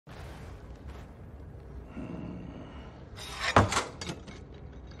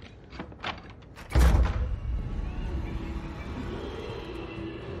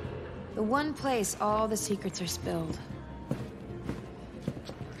The one place all the secrets are spilled.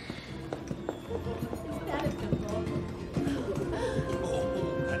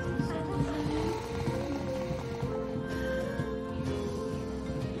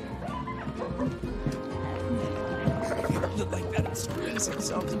 Like that, it screams and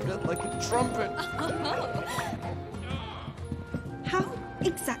sounds a bit like a trumpet. How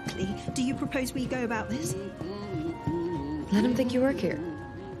exactly do you propose we go about this? Let him think you work here.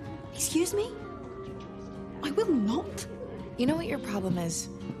 Excuse me? I will not. You know what your problem is?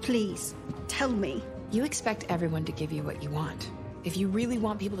 Please, tell me. You expect everyone to give you what you want. If you really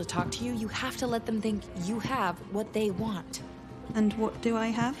want people to talk to you, you have to let them think you have what they want. And what do I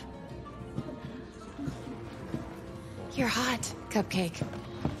have? You're hot, Cupcake.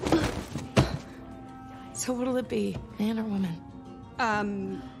 So what'll it be, man or woman?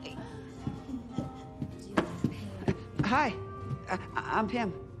 Hi, I'm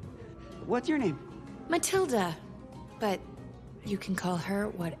Pam. What's your name? Matilda. But you can call her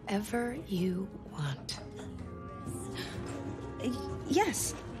whatever you want.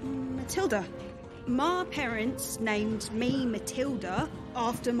 Yes, Matilda. My parents named me Matilda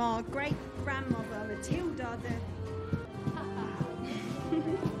after my great-grandmother Matilda the... I've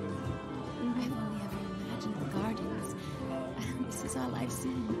only ever imagined the gardens. This is all I've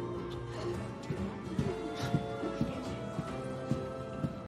seen.